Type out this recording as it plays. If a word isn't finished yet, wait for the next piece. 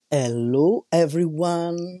Hello,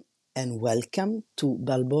 everyone, and welcome to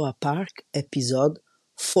Balboa Park episode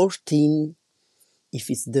 14. If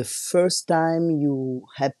it's the first time you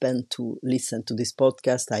happen to listen to this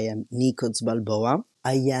podcast, I am Nikos Balboa.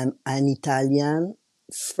 I am an Italian,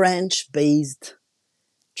 French-based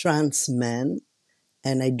trans man,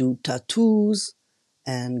 and I do tattoos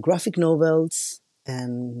and graphic novels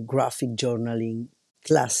and graphic journaling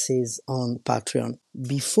classes on Patreon.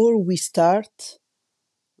 Before we start,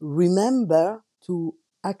 remember to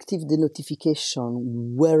activate the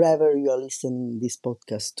notification wherever you are listening this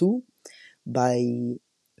podcast to by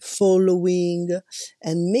following,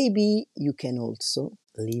 and maybe you can also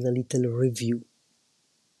leave a little review.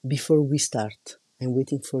 Before we start, I'm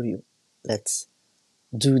waiting for you. Let's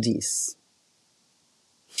do this.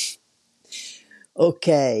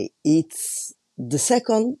 Okay, it's the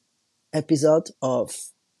second episode of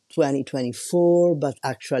 2024, but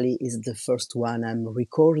actually is the first one I'm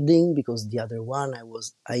recording because the other one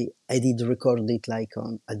I did record it like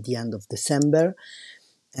at the end of December,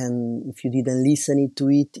 and if you didn't listen to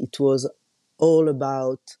it, it was all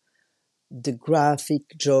about the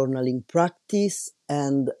graphic journaling practice,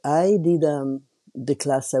 and I did the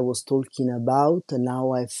class I was talking about, and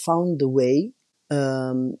now I found a way.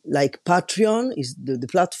 Like Patreon is the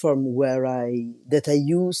platform that I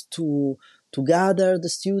use to gather the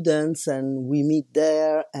students, and we meet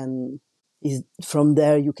there, and from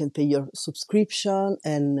there you can pay your subscription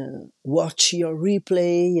and watch your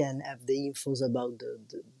replay and have the infos about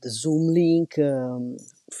the Zoom link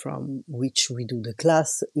from which we do the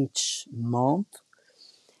class each month.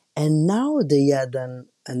 And now they add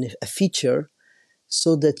a feature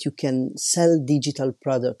so that you can sell digital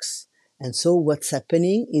products. And so what's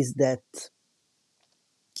happening is that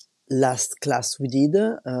last class we did,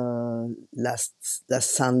 last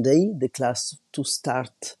Sunday, the class to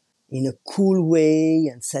start in a cool way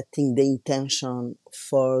and setting the intention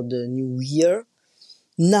for the new year.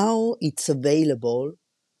 Now it's available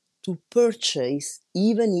to purchase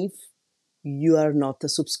even if you are not a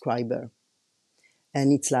subscriber.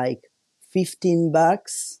 And it's like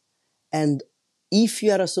 $15. And if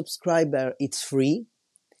you are a subscriber, it's free.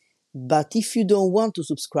 But if you don't want to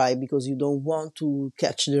subscribe because you don't want to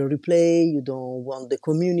catch the replay, you don't want the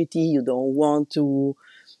community, you don't want to,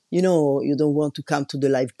 you don't want to come to the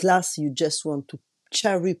live class, you just want to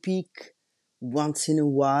cherry pick once in a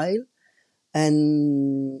while,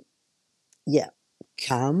 and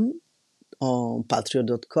come on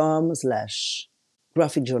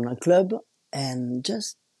patreon.com/graphic journal club, and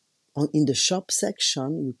just in the shop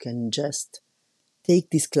section, you can just take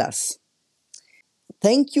this class.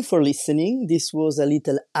 Thank you for listening. This was a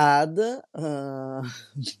little ad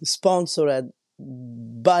sponsored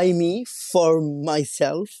by me for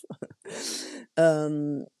myself.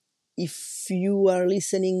 If you are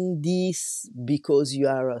listening this because you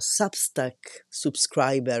are a Substack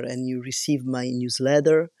subscriber and you receive my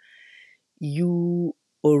newsletter, you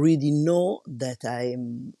already know that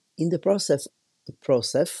I'm in the process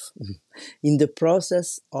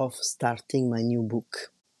of starting my new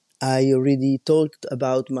book. I already talked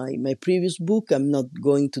about my previous book. I'm not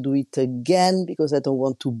going to do it again because I don't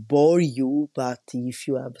want to bore you, but if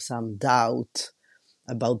you have some doubt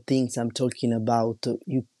about things I'm talking about,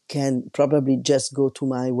 you can probably just go to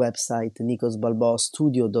my website,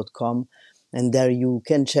 nikosbalboastudio.com, and there you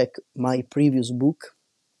can check my previous book.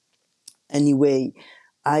 Anyway,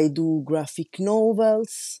 I do graphic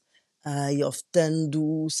novels. I often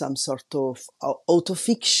do some sort of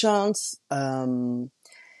autofictions.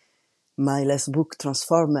 My last book,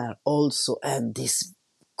 Transformer, also had this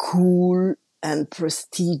cool and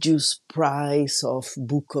prestigious prize of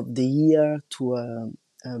Book of the Year to a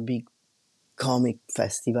big comic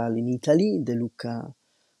festival in Italy, the Lucca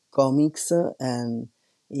Comics, and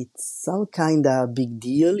it's some kind of big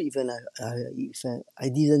deal, even if I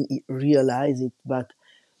didn't realize it, but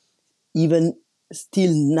even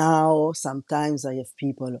still now, sometimes I have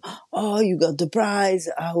people, oh, you got the prize,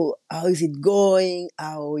 how is it going,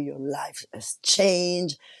 how your life has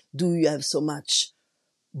changed, do you have so much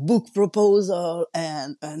book proposal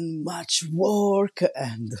and much work?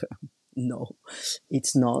 And no,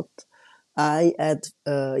 it's not. I had,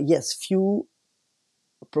 few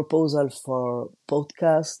proposal for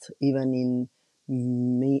podcast, even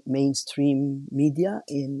in mainstream media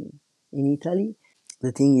in Italy.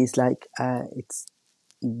 The thing is, like, it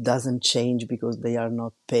doesn't change because they are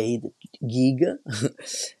not paid gig.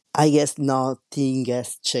 I guess nothing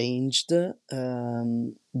has changed,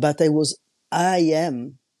 but I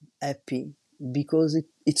am happy because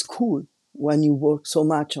it's cool when you work so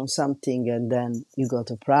much on something and then you got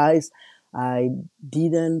a prize. I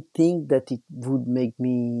didn't think that it would make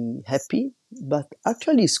me happy, but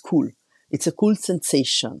actually it's cool. It's a cool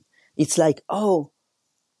sensation. It's like, oh,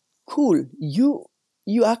 cool. You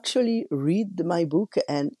actually read my book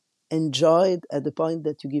and enjoy it at the point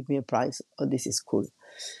that you give me a prize. Oh, this is cool.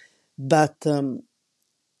 But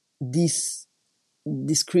this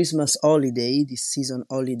this Christmas holiday, this season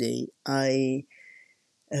holiday, I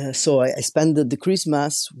spent the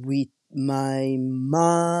Christmas with my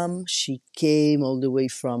mom. She came all the way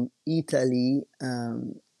from Italy,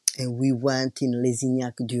 and we went in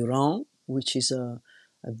Lesignac-Durand, which is a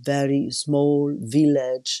very small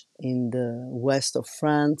village in the west of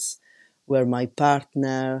France, where my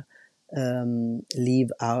partner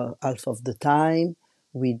live half of the time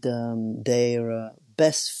with their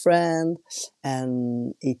best friend,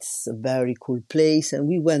 and it's a very cool place. And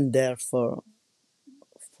we went there for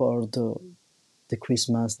the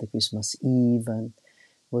Christmas Eve, and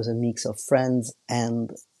was a mix of friends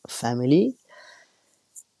and family.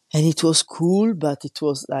 And it was cool, but it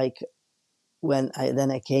was like when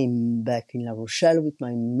I came back in La Rochelle with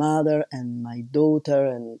my mother and my daughter,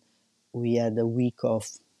 and we had a week of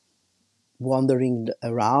wandering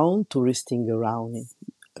around, touristing around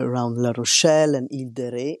La Rochelle and Ile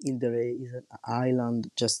de Ré. Ile de Ré is an island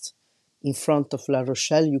just in front of La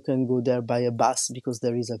Rochelle. You can go there by a bus because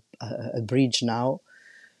there is a bridge now,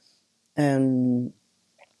 and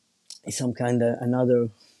it's some kind of another.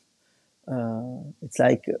 It's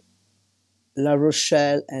like La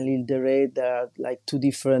Rochelle and Ile de Ré. They are like two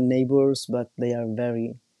different neighbors, but they are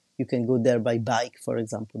very. You can go there by bike, for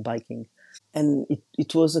example, biking. And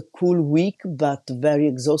it was a cool week, but very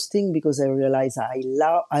exhausting because I realized I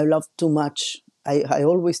love too much. I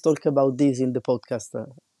always talk about this in the podcast.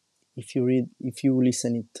 If you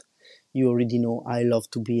listen it, you already know I love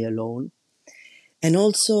to be alone. And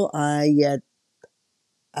also I've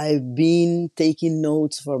been taking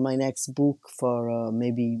notes for my next book for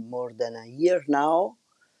maybe more than a year now.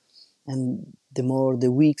 And the more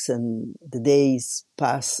the weeks and the days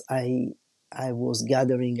pass, I was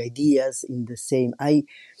gathering ideas in the same. I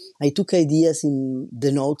took ideas in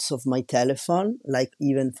the notes of my telephone, like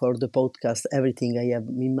even for the podcast, everything I have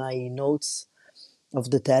in my notes of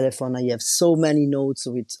the telephone. I have so many notes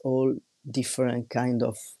with all different kind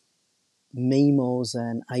of memos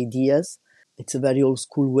and ideas. It's a very old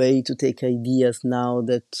school way to take ideas now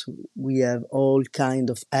that we have all kind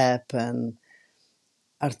of app and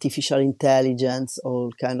artificial intelligence,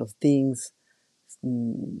 all kind of things.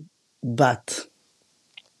 But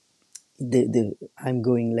I'm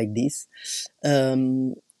going like this.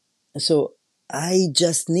 So I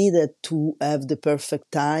just needed to have the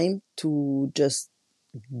perfect time to just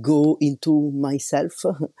go into myself,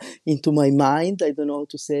 into my mind. I don't know how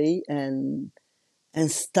to say, and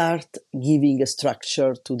start giving a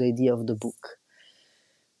structure to the idea of the book.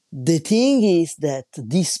 The thing is that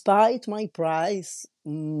despite my price,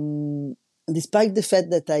 despite the fact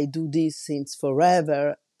that I do this since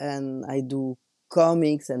forever and I do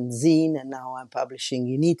comics and zine, and now I'm publishing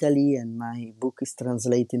in Italy and my book is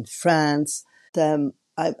translated in France, I'm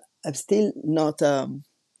still not a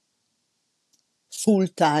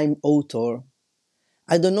full-time author.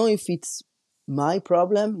 I don't know if it's my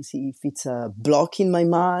problem, if it's a block in my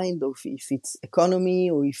mind, or if it's economy,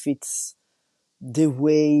 or if it's the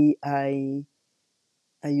way I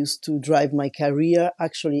used to drive my career.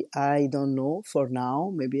 Actually, I don't know for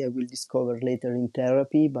now. Maybe I will discover later in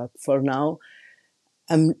therapy, but for now,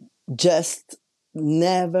 I'm just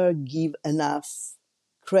never give enough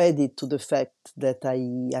credit to the fact that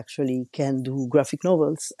I actually can do graphic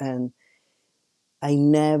novels, and I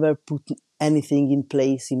never put anything in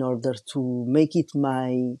place in order to make it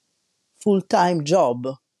my full-time job.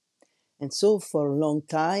 And so for a long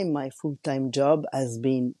time, my full-time job has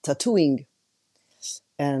been tattooing,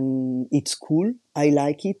 and it's cool. I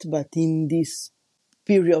like it. But in this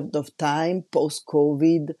period of time,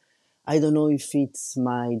 post-COVID, I don't know if it's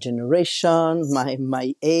my generation,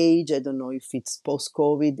 my age. I don't know if it's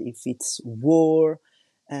post-COVID, if it's war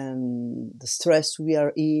and the stress we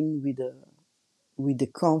are in with the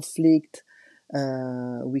conflict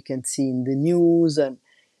we can see in the news. And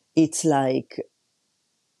it's like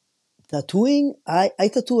tattooing. I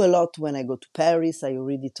tattoo a lot when I go to Paris. I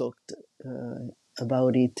already talked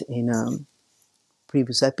about it in a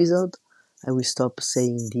previous episode. I will stop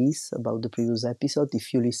saying this about the previous episode.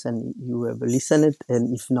 If you listen, you have listened,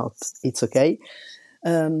 and if not, it's okay.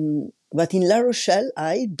 But in La Rochelle,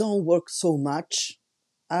 I don't work so much.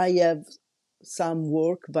 I have some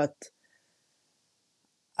work, but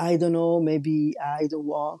I don't know, maybe I don't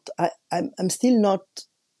want. I'm still not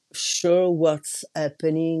sure what's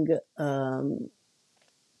happening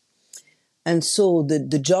And so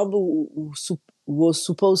the job was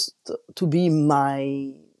supposed to be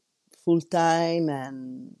my full time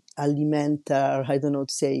and alimenter, I don't know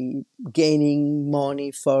to say, gaining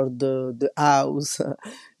money for the house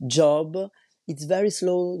job. It's very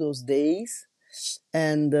slow those days.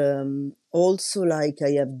 And also, like,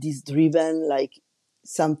 I have this driven, like,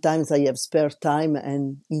 sometimes I have spare time,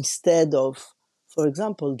 and instead of, for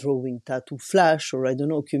example, drawing tattoo flash or I don't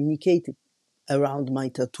know, communicate around my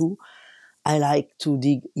tattoo, I like to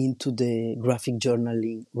dig into the graphic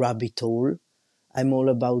journaling rabbit hole. I'm all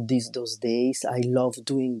about this those days. I love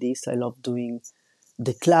doing this. I love doing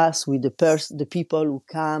the class with the people who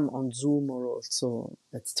come on Zoom or also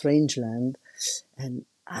at Strangeland, and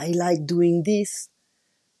I like doing this.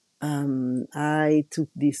 I took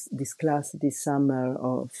this class this summer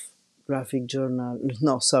of graphic journal.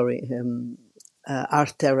 No, sorry,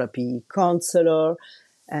 art therapy counselor,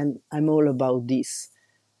 and I'm all about this.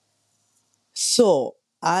 So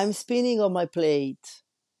I'm spinning on my plate,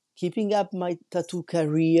 keeping up my tattoo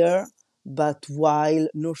career, but while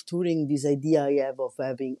nurturing this idea I have of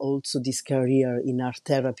having also this career in art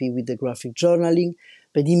therapy with the graphic journaling.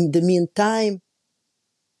 But in the meantime,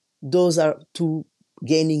 those are two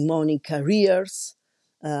gaining money careers.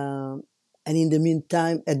 Uh, and in the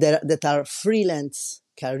meantime, that are freelance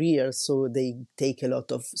careers, so they take a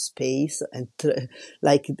lot of space. And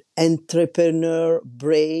like entrepreneur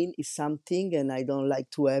brain is something, and I don't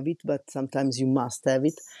like to have it, but sometimes you must have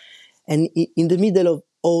it. And in the middle of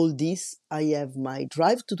all this, I have my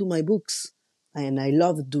drive to do my books, and I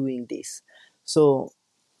love doing this. So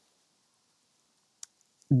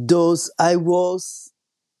those I was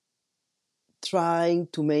trying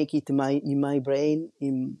to make it in my brain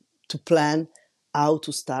to plan how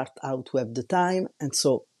to start, how to have the time. And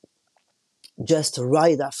so just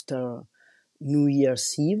right after New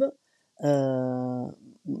Year's Eve,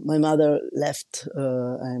 my mother left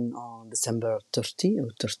and on December 30 or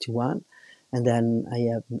 31. And then I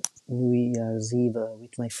have New Year's Eve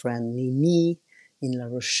with my friend Nini in La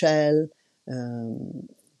Rochelle. It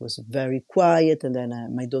was very quiet. And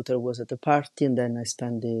then my daughter was at the party. And then I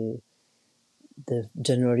spent the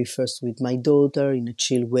January 1st with my daughter in a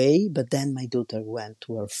chill way. But then my daughter went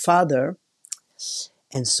to her father.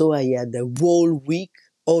 And so I had a whole week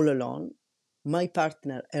all alone. My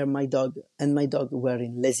partner and my dog were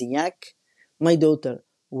in Lesignac. My daughter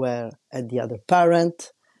were at the other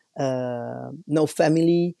parent. No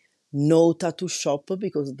family, no tattoo shop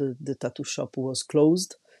because the tattoo shop was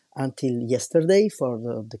closed until yesterday for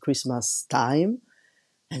the Christmas time.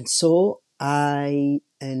 And so I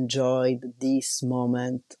enjoyed this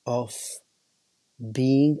moment of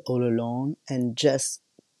being all alone and just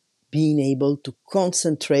being able to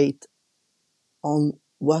concentrate on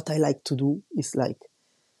what I like to do is like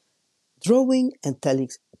drawing and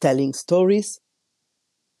telling stories.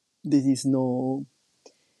 This is no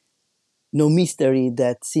mystery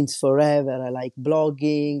that since forever I like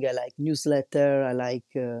blogging, I like newsletter, I like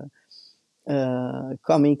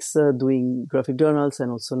comics, doing graphic journals,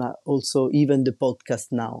 and also even the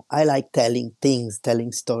podcast now. I like telling things,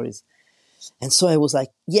 telling stories. And so I was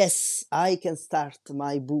like, yes, I can start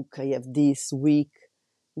my book. I have this week,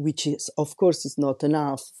 which is, of course, is not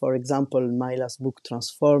enough. For example, my last book,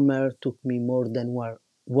 Transformer, took me more than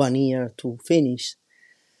 1 year to finish.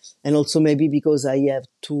 And also maybe because I have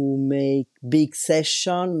to make big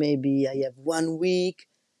session, maybe I have 1 week,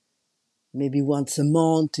 maybe once a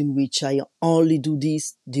month in which I only do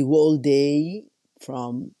this the whole day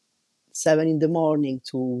from 7 in the morning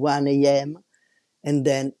to 1 a.m. And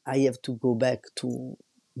then I have to go back to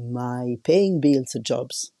my paying bills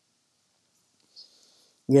jobs.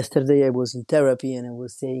 Yesterday I was in therapy and I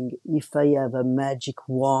was saying, if I have a magic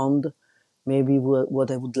wand, maybe what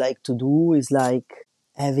I would like to do is like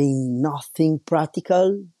having nothing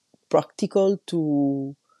practical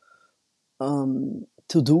to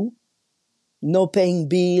do. No paying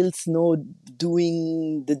bills, no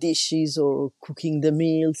doing the dishes or cooking the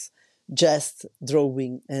meals, just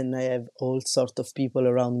drawing. And I have all sorts of people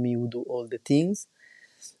around me who do all the things.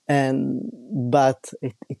 But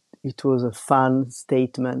it was a fun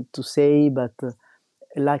statement to say, but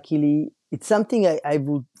luckily it's something I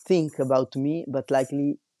would think about me, but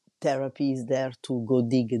luckily therapy is there to go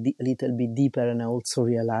dig a little bit deeper. And I also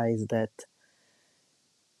realized that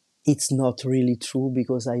it's not really true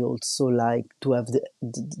because I also like to have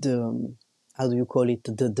the how do you call it,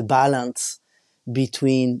 the balance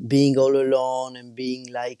between being all alone and being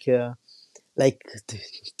like the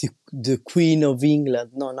Queen of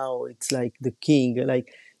England. No, now it's like the king,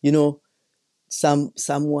 like,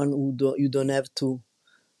 someone who you don't have to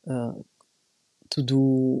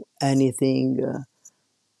do anything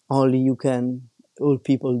only you can, all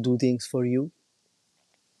people do things for you.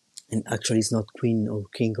 And actually, it's not Queen or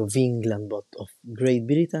King of England, but of Great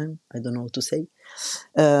Britain. I don't know what to say.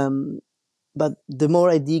 But the more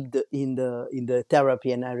I dig in the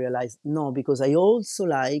therapy, and I realize no, because I also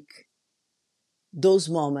like those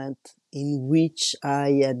moments in which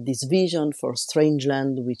I had this vision for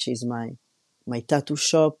Strangeland, which is my tattoo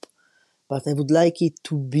shop, but I would like it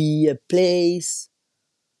to be a place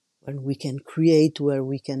where we can create, where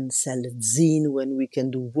we can sell a zine, when we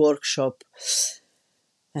can do workshop.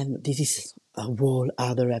 And this is a whole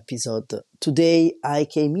other episode. Today I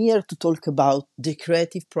came here to talk about the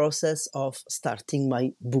creative process of starting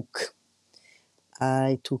my book.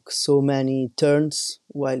 I took so many turns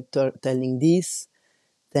while telling this,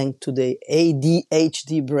 thanks to the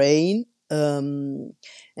ADHD brain. And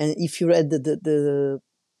if you read the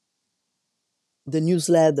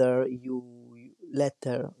newsletter,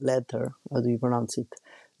 letter, how do you pronounce it?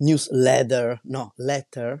 Newsletter, no,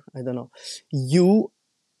 letter, I don't know. You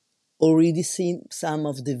already seen some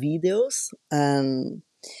of the videos, and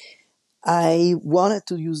I wanted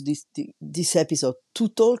to use this episode to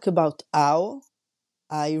talk about how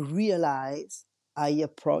I realize I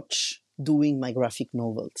approach doing my graphic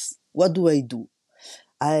novels. What do I do?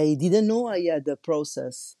 I didn't know I had a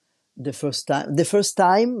process the first time. The first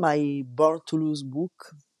time, my Born to Lose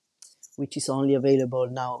book, which is only available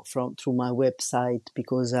now through my website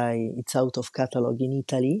because it's out of catalog in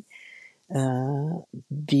Italy, uh,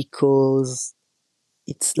 because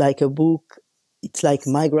it's like a book. It's like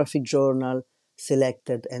my graphic journal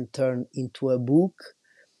selected and turned into a book.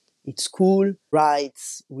 It's cool.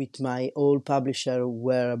 Rights with my old publisher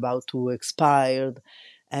were about to expire,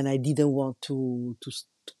 and I didn't want to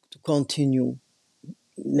continue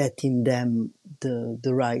letting them the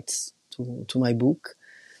rights to my book.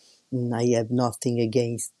 I have nothing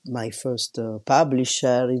against my first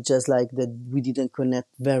publisher. It's just like that we didn't connect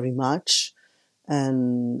very much,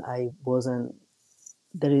 and I wasn't.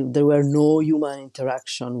 There were no human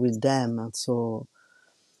interaction with them, and so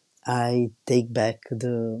I take back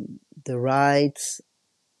the rights,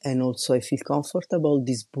 and also I feel comfortable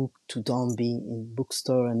this book to don't be in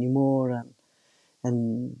bookstore anymore,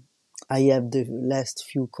 and I have the last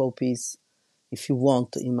few copies if you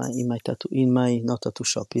want in my not tattoo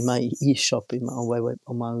shop, in my e-shop,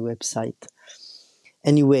 on my website.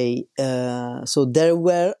 Anyway, so there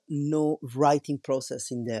were no writing process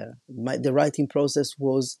in there. The writing process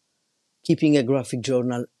was keeping a graphic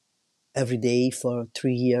journal every day for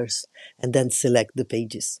 3 years and then select the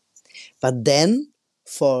pages. But then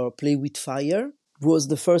for Play with Fire was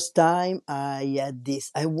the first time I had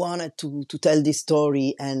this. I wanted to tell this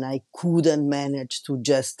story, and I couldn't manage to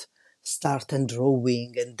just start and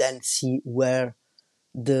drawing and then see where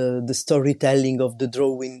the storytelling of the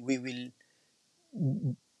drawing we will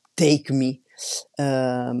take me.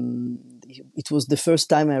 It was the first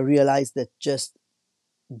time I realized that just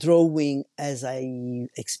drawing as I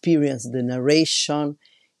experienced the narration,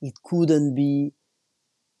 it couldn't be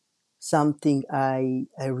something I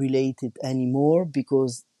related anymore,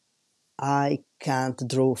 because I can't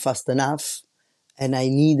draw fast enough, and I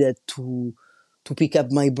needed to pick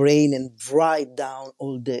up my brain and write down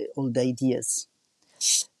all the ideas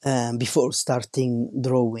before starting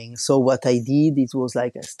drawing. So what I did, it was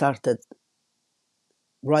like I started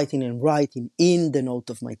writing and writing in the note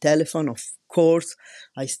of my telephone. Of course,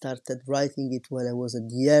 I started writing it while I was at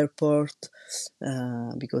the airport,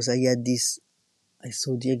 because I had this. I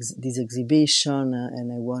saw this exhibition,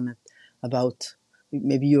 and I wanted about.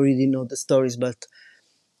 Maybe you already know the stories, but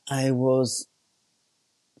I was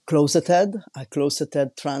a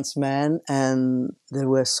closeted trans man, and there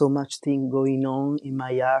was so much thing going on in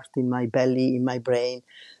my heart, in my belly, in my brain.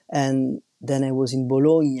 And then I was in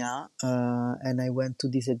Bologna, and I went to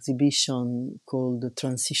this exhibition called the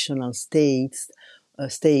Transitional States,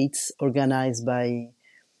 organized by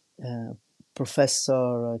uh,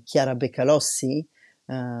 Professor Chiara Beccalossi,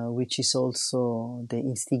 which is also the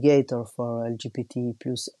instigator for LGBT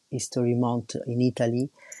plus History Month in Italy.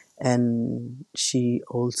 And she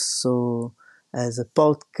also has a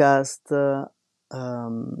podcast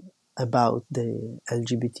about the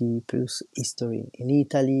LGBT plus history in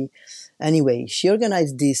Italy. Anyway, she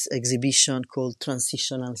organized this exhibition called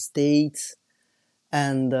Transitional States,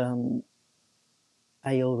 and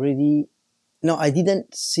I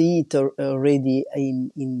didn't see it already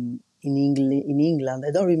in England.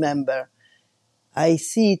 I don't remember. I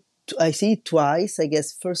see it twice. I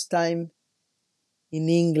guess first time in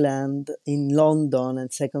England, in London,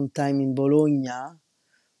 and second time in Bologna,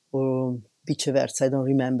 or vice versa. I don't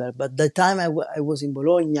remember. But the time I was in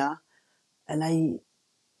Bologna, and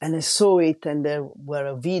and I saw it, and there were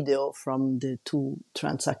a video from the two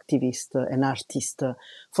trans activists and artists,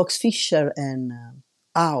 Fox Fisher and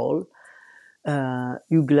Owl,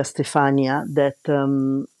 Ugla Stefania, that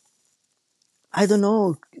I don't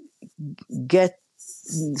know, get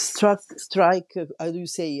strike. How do you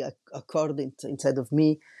say a chord inside of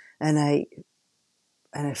me, and I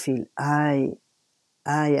feel I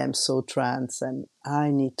am so trans, and I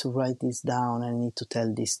need to write this down. I need to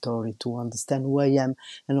tell this story to understand who I am,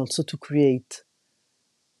 and also to create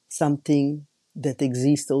something that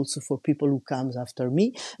exists also for people who comes after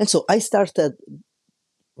me. And so I started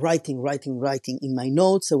writing in my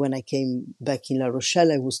notes. So when I came back in La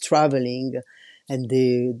Rochelle, I was traveling, and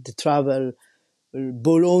the travel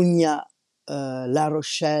Bologna, La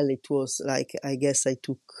Rochelle, it was like, I guess I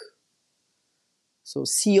took, so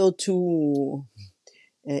CO2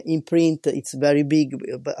 imprint, it's very big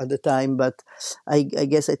at the time, but I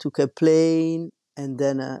guess I took a plane and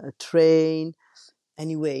then a train.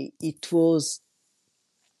 Anyway, it was,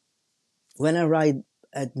 when I ride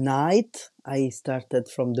at night, I started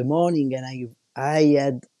from the morning, and I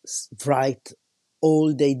had write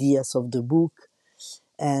all the ideas of the book,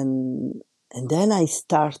 and then I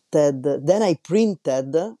started. Then I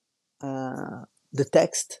printed the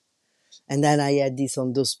text, and then I had this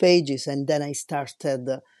on those pages, and then I started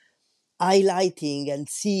highlighting and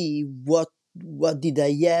see what did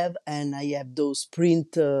I have, and I have those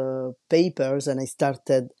print papers, and I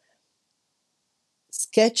started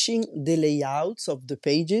sketching the layouts of the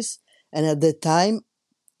pages. And at the time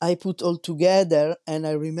I put all together, and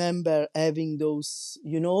I remember having those,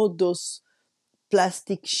 those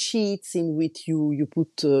plastic sheets in which you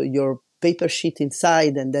put your paper sheet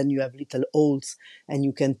inside, and then you have little holes, and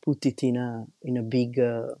you can put it in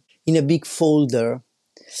a big folder.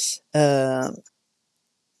 Uh,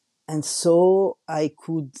 and so I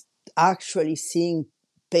could actually see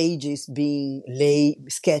pages being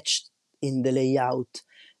sketched in the layout,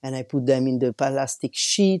 and I put them in the plastic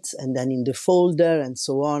sheets and then in the folder and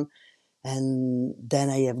so on. And then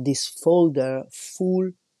I have this folder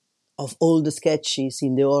full of all the sketches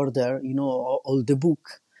in the order, all the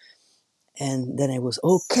book. And then I was,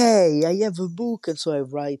 okay, I have a book. And so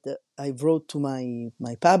I wrote to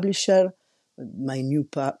my publisher, my new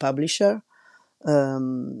publisher.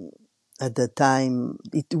 At the time,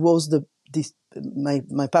 it was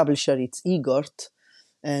my publisher, it's Igort,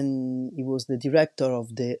 and he was the director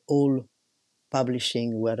of the All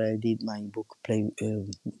Publishing, where I did my book,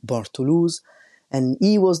 Born to Lose. And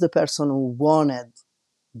he was the person who wanted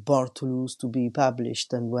Born to Lose to be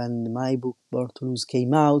published. And when my book, Born to Lose,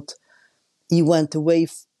 came out, he went away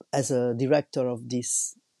as a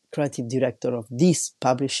creative director of this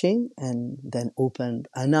publishing, and then opened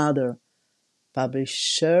another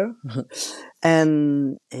publisher.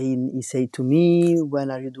 And he said to me,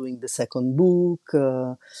 when are you doing the second book?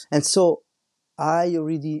 And so I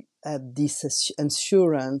already had this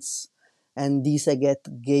assurance, and this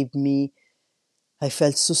gave me, I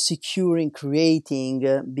felt so secure in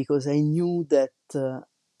creating, because I knew that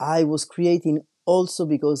I was creating also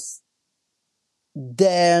because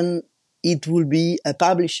then it will be a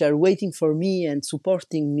publisher waiting for me and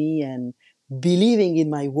supporting me and believing in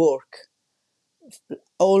my work,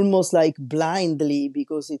 almost like blindly,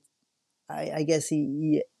 because I guess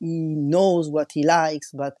he knows what he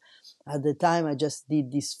likes. But at the time, I just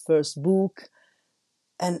did this first book,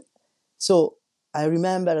 and so I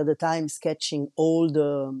remember at the time sketching all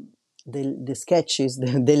the sketches,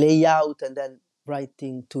 the layout, and then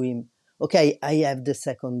writing to him, okay, I have the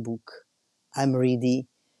second book, I'm ready,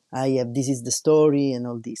 this is the story and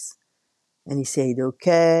all this. And he said,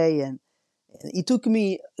 okay. And it took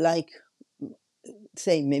me like,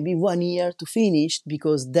 say, maybe 1 year to finish,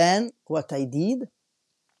 because then what I did,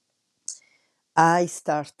 I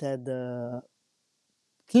started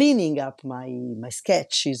cleaning up my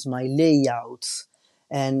sketches, my layouts.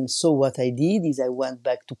 And so what I did is I went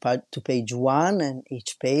back to page one, and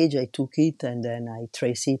each page I took it and then I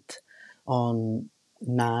trace it on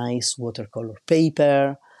nice watercolor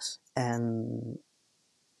paper, and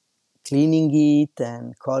cleaning it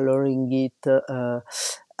and coloring it.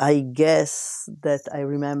 I guess that I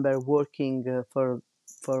remember working for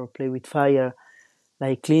Play with Fire,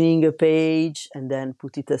 like cleaning a page and then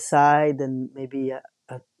put it aside, and maybe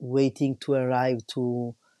waiting to arrive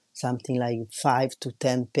to something like 5 to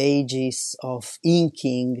 10 pages of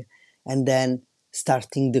inking, and then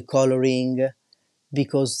starting the coloring.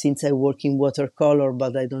 Because since I work in watercolor,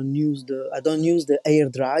 but I don't use the hair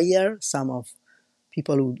dryer. Some of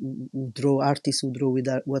people who draw, artists who draw with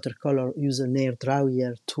watercolor, use an hair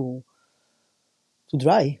dryer to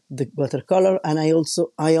dry the watercolor. And I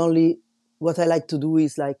only what I like to do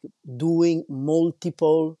is like doing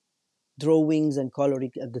multiple drawings and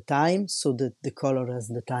coloring at the time, so that the color has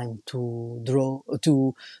the time to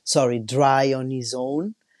dry on his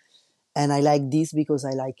own. And I like this because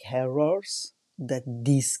I like errors that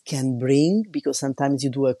this can bring, because sometimes you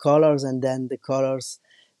do a colors and then the colors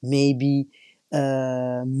maybe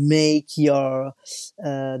make your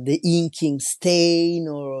the inking stain,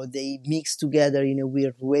 or they mix together in a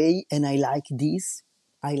weird way, and I like this.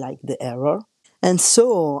 I like the error. And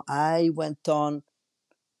so I went on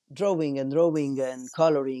drawing and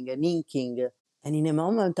coloring and inking. And in a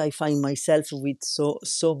moment, I find myself with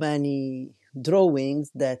so many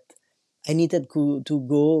drawings that I needed to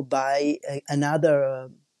go buy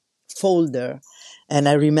another folder. And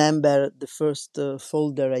I remember the first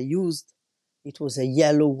folder I used, it was a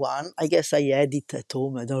yellow one. I guess I had it at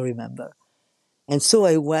home, I don't remember. And so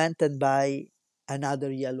I went and buy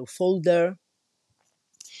another yellow folder.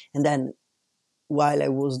 And then while I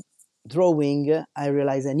was drawing, I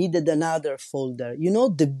realized I needed another folder. You know,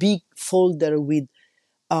 the big folder with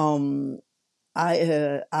um,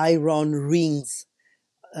 iron rings.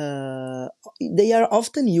 Uh, they are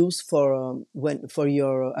often used for when for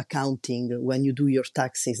your accounting. When you do your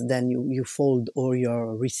taxes, then you fold all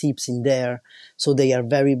your receipts in there, so they are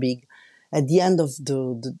very big. At the end of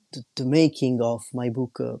the making of my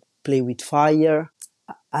book, Play with Fire,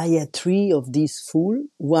 I had three of these full,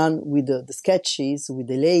 one with the sketches, with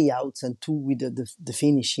the layouts, and two with the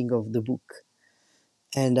finishing of the book.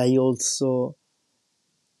 And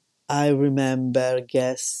I remember,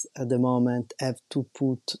 guess at the moment, have to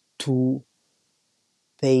put 2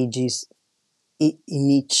 pages in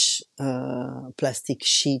each plastic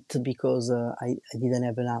sheet, because I didn't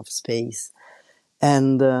have enough space.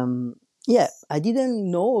 And yeah, I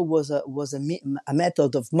didn't know it was a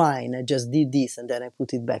method of mine. I just did this and then I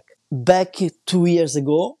put it back. Back 2 years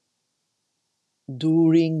ago,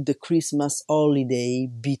 during the Christmas holiday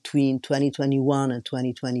between 2021 and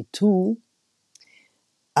 2022,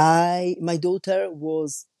 my daughter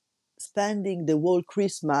was spending the whole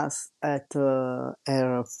Christmas at her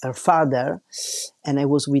father, and I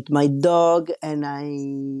was with my dog, and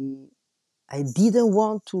I didn't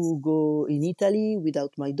want to go in Italy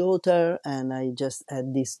without my daughter, and I just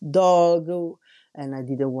had this dog, and I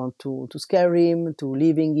didn't want to scare him, to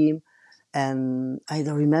leaving him. And I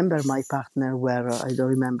don't remember my partner where, I don't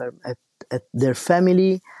remember at their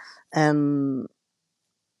family. And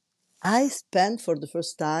I spent for the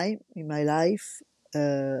first time in my life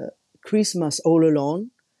uh, Christmas all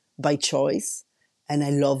alone by choice, and I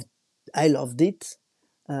loved it.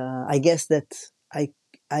 I guess that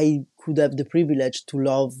I could have the privilege to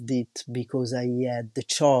love it because I had the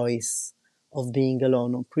choice of being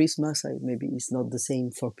alone on Christmas. Maybe it's not the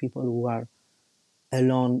same for people who are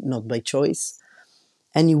alone not by choice.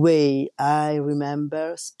 Anyway, I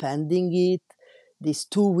remember spending it these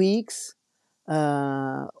 2 weeks,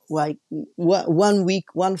 like one week,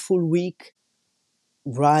 one full week,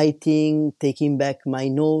 writing, taking back my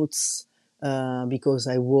notes, because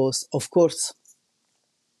I was, of course,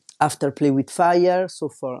 after Play with Fire, so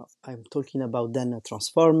far I'm talking about then a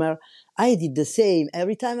transformer, I did the same.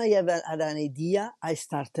 Every time I had an idea, I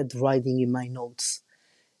started writing in my notes.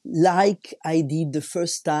 Like I did the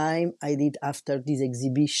first time I did after this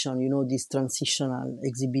exhibition, you know, this transitional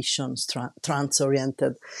exhibition,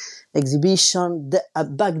 trans-oriented exhibition.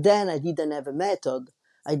 Back then I didn't have a method.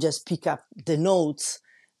 I just pick up the notes,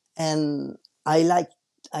 and I liked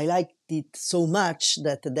it so much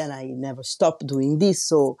that then I never stopped doing this.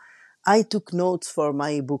 So I took notes for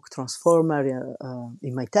my book Transformer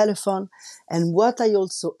in my telephone. And what I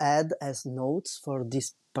also had as notes for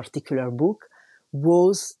this particular book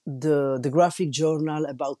was the graphic journal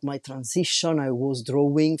about my transition I was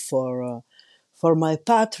drawing for my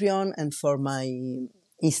Patreon and for my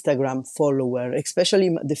Instagram follower, especially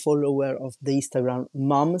the follower of the Instagram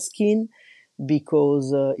Momskin,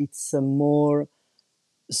 because it's a more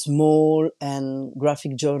small and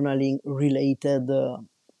graphic journaling related,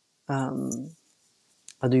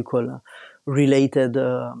 how do you call it? Related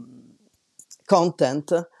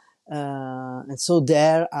content. And so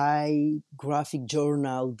there I graphic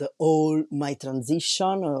journaled all my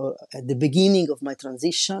transition, or at the beginning of my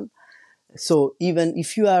transition. So even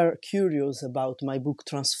if you are curious about my book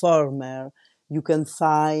Transformer, you can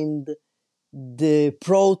find the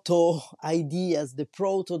proto ideas, the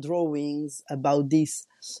proto drawings about this,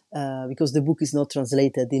 because the book is not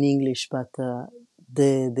translated in English, but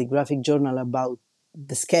the graphic journal about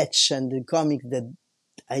the sketch and the comic that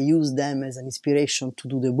I use them as an inspiration to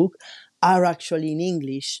do the book are actually in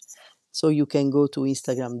English. So you can go to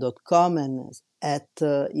instagram.com and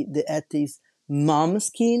the at is mom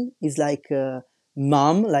skin is like a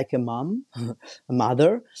mom, like a mom, a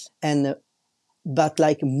mother, and but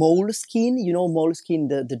like moleskin, moleskin,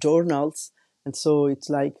 the journals. And so it's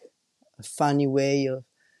like a funny way of,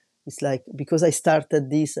 it's like, because I started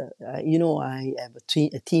this, I have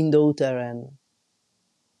a teen daughter, and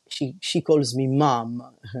she calls me mom.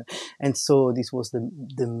 And so this was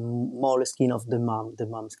the moleskin of the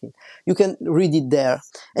mom skin. You can read it there.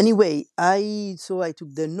 Anyway, I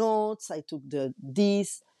took the notes, I took the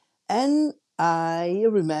this, and I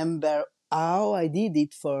remember how I did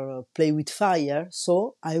it for Play with Fire.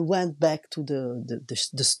 So I went back to the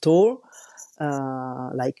store,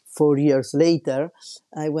 like 4 years later.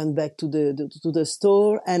 I went back to the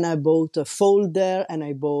store, and I bought a folder, and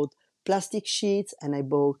I bought plastic sheets, and I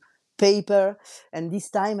bought paper. And this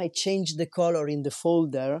time I changed the color in the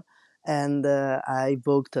folder, and I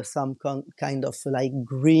bought some kind of like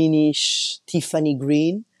greenish Tiffany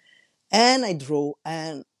green, and I draw,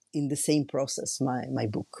 and in the same process my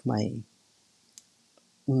book, my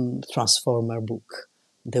Transformer book,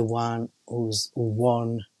 the one who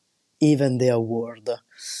won even the award,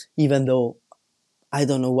 even though I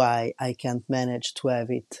don't know why I can't manage to have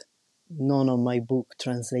it. None of my book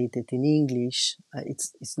translated in English.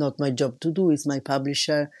 It's not my job to do. It's my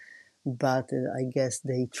publisher, but I guess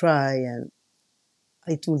they try, and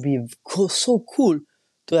it would be so cool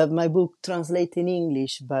to have my book translated in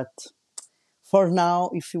English. But for now,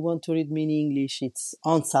 if you want to read me in English, it's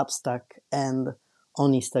on Substack and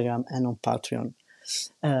on Instagram and on Patreon.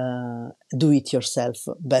 Do it yourself.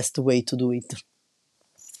 Best way to do it.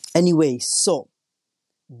 Anyway, so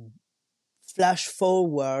flash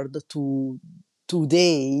forward to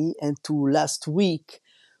today and to last week,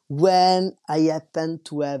 when I happened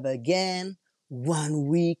to have again 1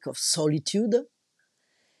 week of solitude.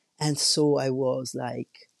 And so I was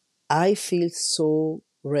like, I feel so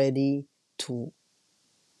ready to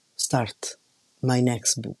start my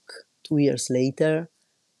next book. 2 years later,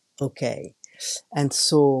 okay. And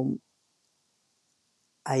so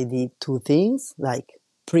I did two things, like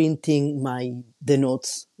printing the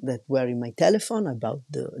notes that were in my telephone about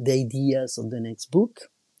the ideas of the next book,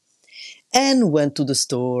 and went to the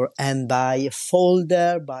store and buy a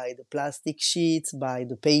folder, buy the plastic sheets, buy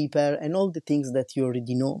the paper, and all the things that you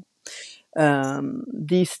already know.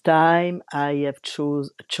 This time I have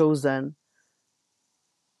chosen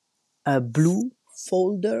a blue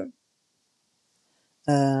folder,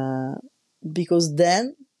 because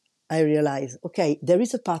then I realized, okay, there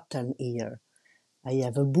is a pattern here. I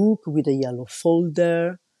have a book with a yellow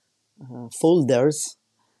folders,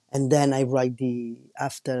 and then I write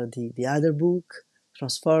after the other book,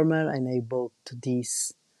 Transformer, and I bought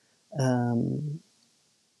this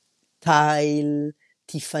tile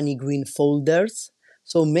Tiffany green folders.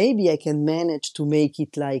 So maybe I can manage to make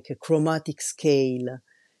it like a chromatic scale,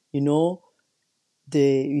 you know,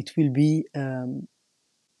 it will be an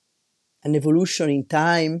evolution in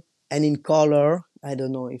time and in color. I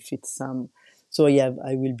don't know if it's so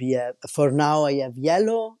I will be, for now I have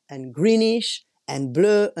yellow and greenish and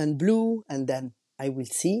blue, and then I will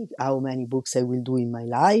see how many books I will do in my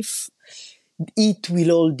life. It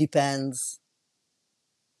will all depends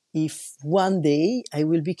if one day I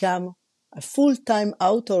will become a full-time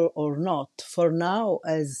author or not. For now,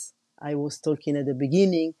 as I was talking at the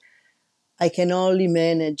beginning, I can only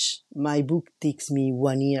manage, my book takes me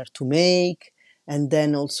 1 year to make, and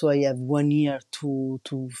then also I have 1 year to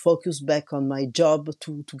focus back on my job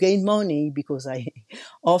to gain money, because I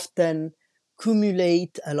often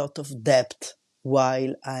accumulate a lot of debt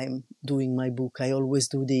while I'm doing my book. I always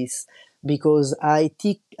do this because I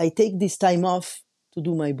take this time off to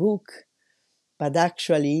do my book, but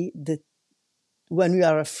actually when you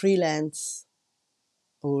are a freelance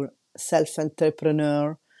or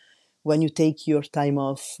self-entrepreneur, when you take your time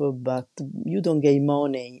off, but you don't gain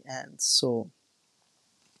money, and so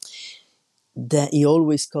it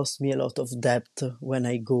always costs me a lot of debt when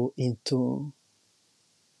I go into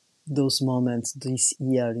those moments this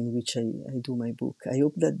year in which I do my book. I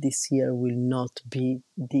hope that this year will not be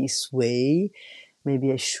this way.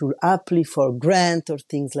 Maybe I should apply for grant or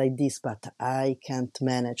things like this, but I can't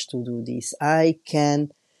manage to do this. I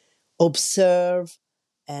can observe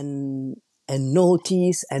and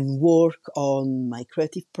notice and work on my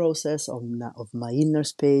creative process, of my inner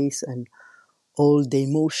space and all the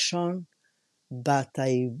emotion, but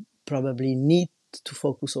I probably need to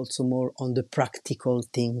focus also more on the practical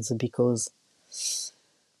things, because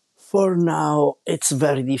for now it's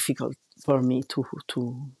very difficult for me to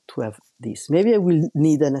have this. Maybe I will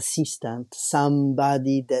need an assistant,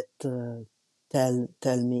 somebody that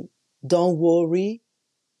tell me, don't worry,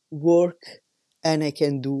 work, and I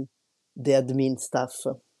can do the admin stuff.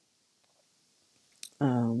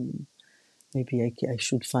 Um, Maybe I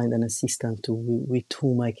should find an assistant with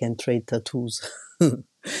whom I can trade tattoos.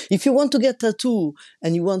 If you want to get tattoo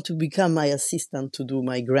and you want to become my assistant to do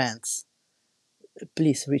my grants,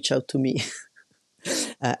 please reach out to me.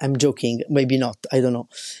 I'm joking, maybe not. I don't know.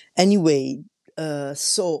 Anyway,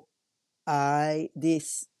 so I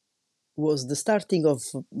this was the starting of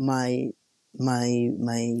my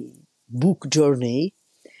book journey.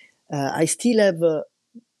 I still have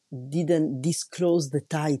didn't disclose the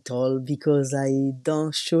title because I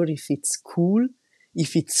don't sure if it's cool,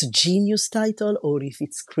 if it's a genius title or if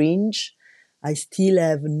it's cringe. I still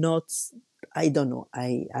have not. I don't know.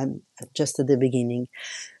 I'm just at the beginning.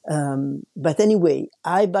 But anyway,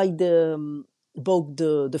 I buy bought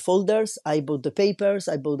the folders, I bought the papers,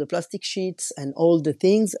 I bought the plastic sheets and all the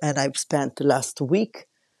things, and I've spent last week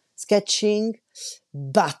sketching.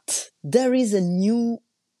 But there is a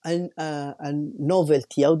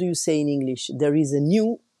novelty. How do you say in English? There is a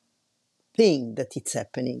new thing that it's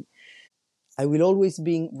happening. I will always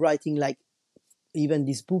be writing like even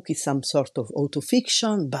this book is some sort of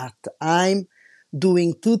autofiction, but I'm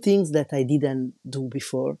doing two things that I didn't do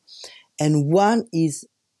before. And one is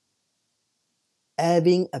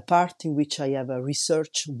having a part in which I have a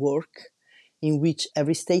research work in which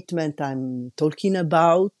every statement I'm talking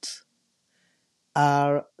about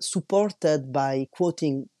are supported by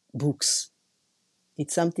quoting books.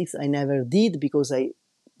 It's something I never did because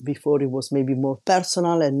before it was maybe more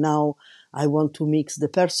personal, and now I want to mix the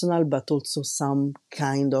personal but also some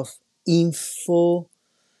kind of info.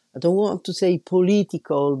 I don't want to say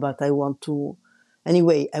political, but I want to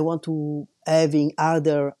having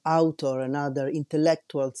other author and other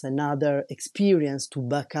intellectuals and other experience to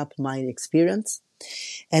back up my experience.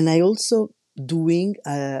 And I also doing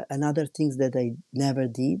another things that I never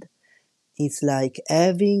did. It's like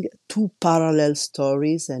having two parallel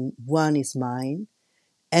stories, and one is mine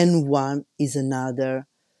and one is another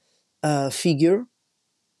figure,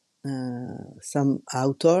 some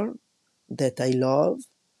author that I love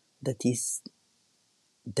that is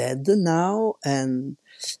dead now, and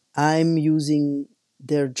I'm using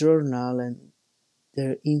their journal and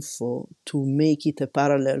their info to make it a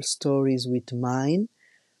parallel stories with mine.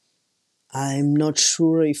 I'm not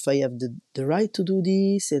sure if I have the right to do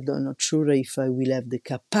this, and I'm not sure if I will have the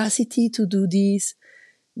capacity to do this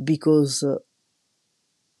because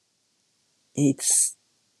it's,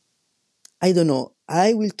 I don't know.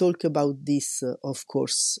 I will talk about this, of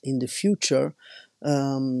course, in the future.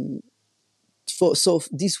 Um, so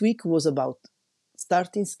this week was about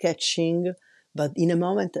starting sketching, but in a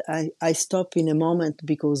moment, I stopped in a moment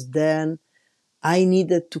because then I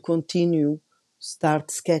needed to continue start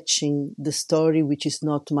sketching the story which is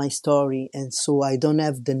not my story, and so I don't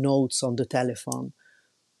have the notes on the telephone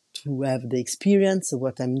to have the experience.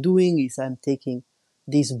 What I'm doing is I'm taking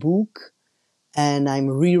this book and I'm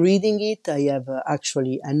rereading it. I have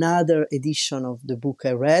actually another edition of the book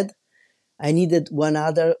I read. I needed one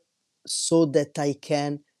other so that I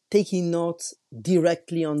can take in notes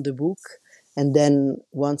directly on the book, and then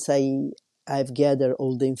once I've gathered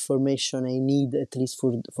all the information I need, at least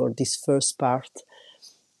for this first part,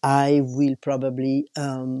 I will probably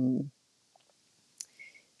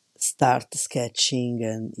start sketching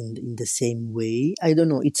and in the same way. I don't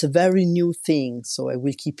know. It's a very new thing, so I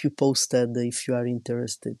will keep you posted if you are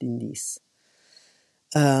interested in this.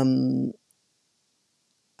 Um,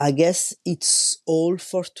 I guess it's all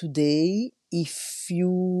for today. If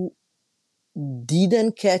you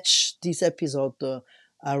didn't catch this episode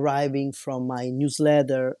arriving from my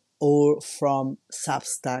newsletter or from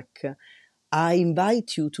Substack, I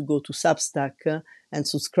invite you to go to Substack and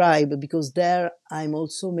subscribe, because there I'm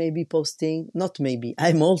also maybe posting, not maybe,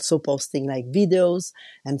 I'm also posting like videos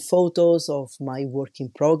and photos of my work in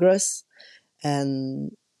progress.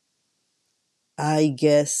 And I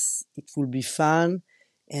guess it will be fun.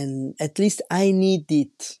 And at least I need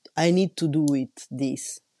it. I need to do it,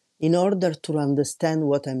 this. In order to understand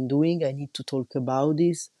what I'm doing, I need to talk about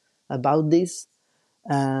this.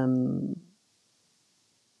 Um,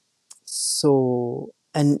 so,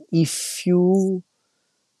 and if you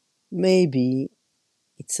maybe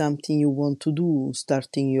it's something you want to do,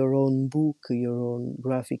 starting your own book, your own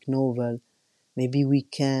graphic novel, maybe we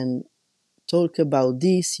can talk about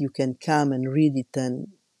this. You can come and read it and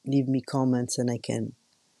leave me comments, and I can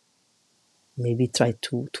maybe try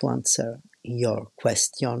to answer your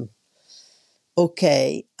question.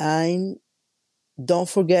 Okay, and don't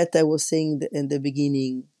forget I was saying in the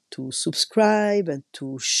beginning to subscribe and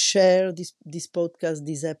to share this podcast,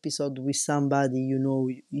 this episode with somebody you know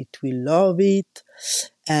it will love it.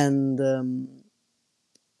 And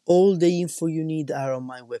All the info you need are on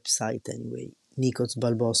my website anyway,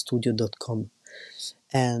 nikosbalboastudio.com.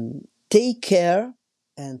 And take care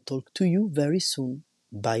and talk to you very soon.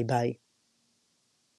 Bye bye.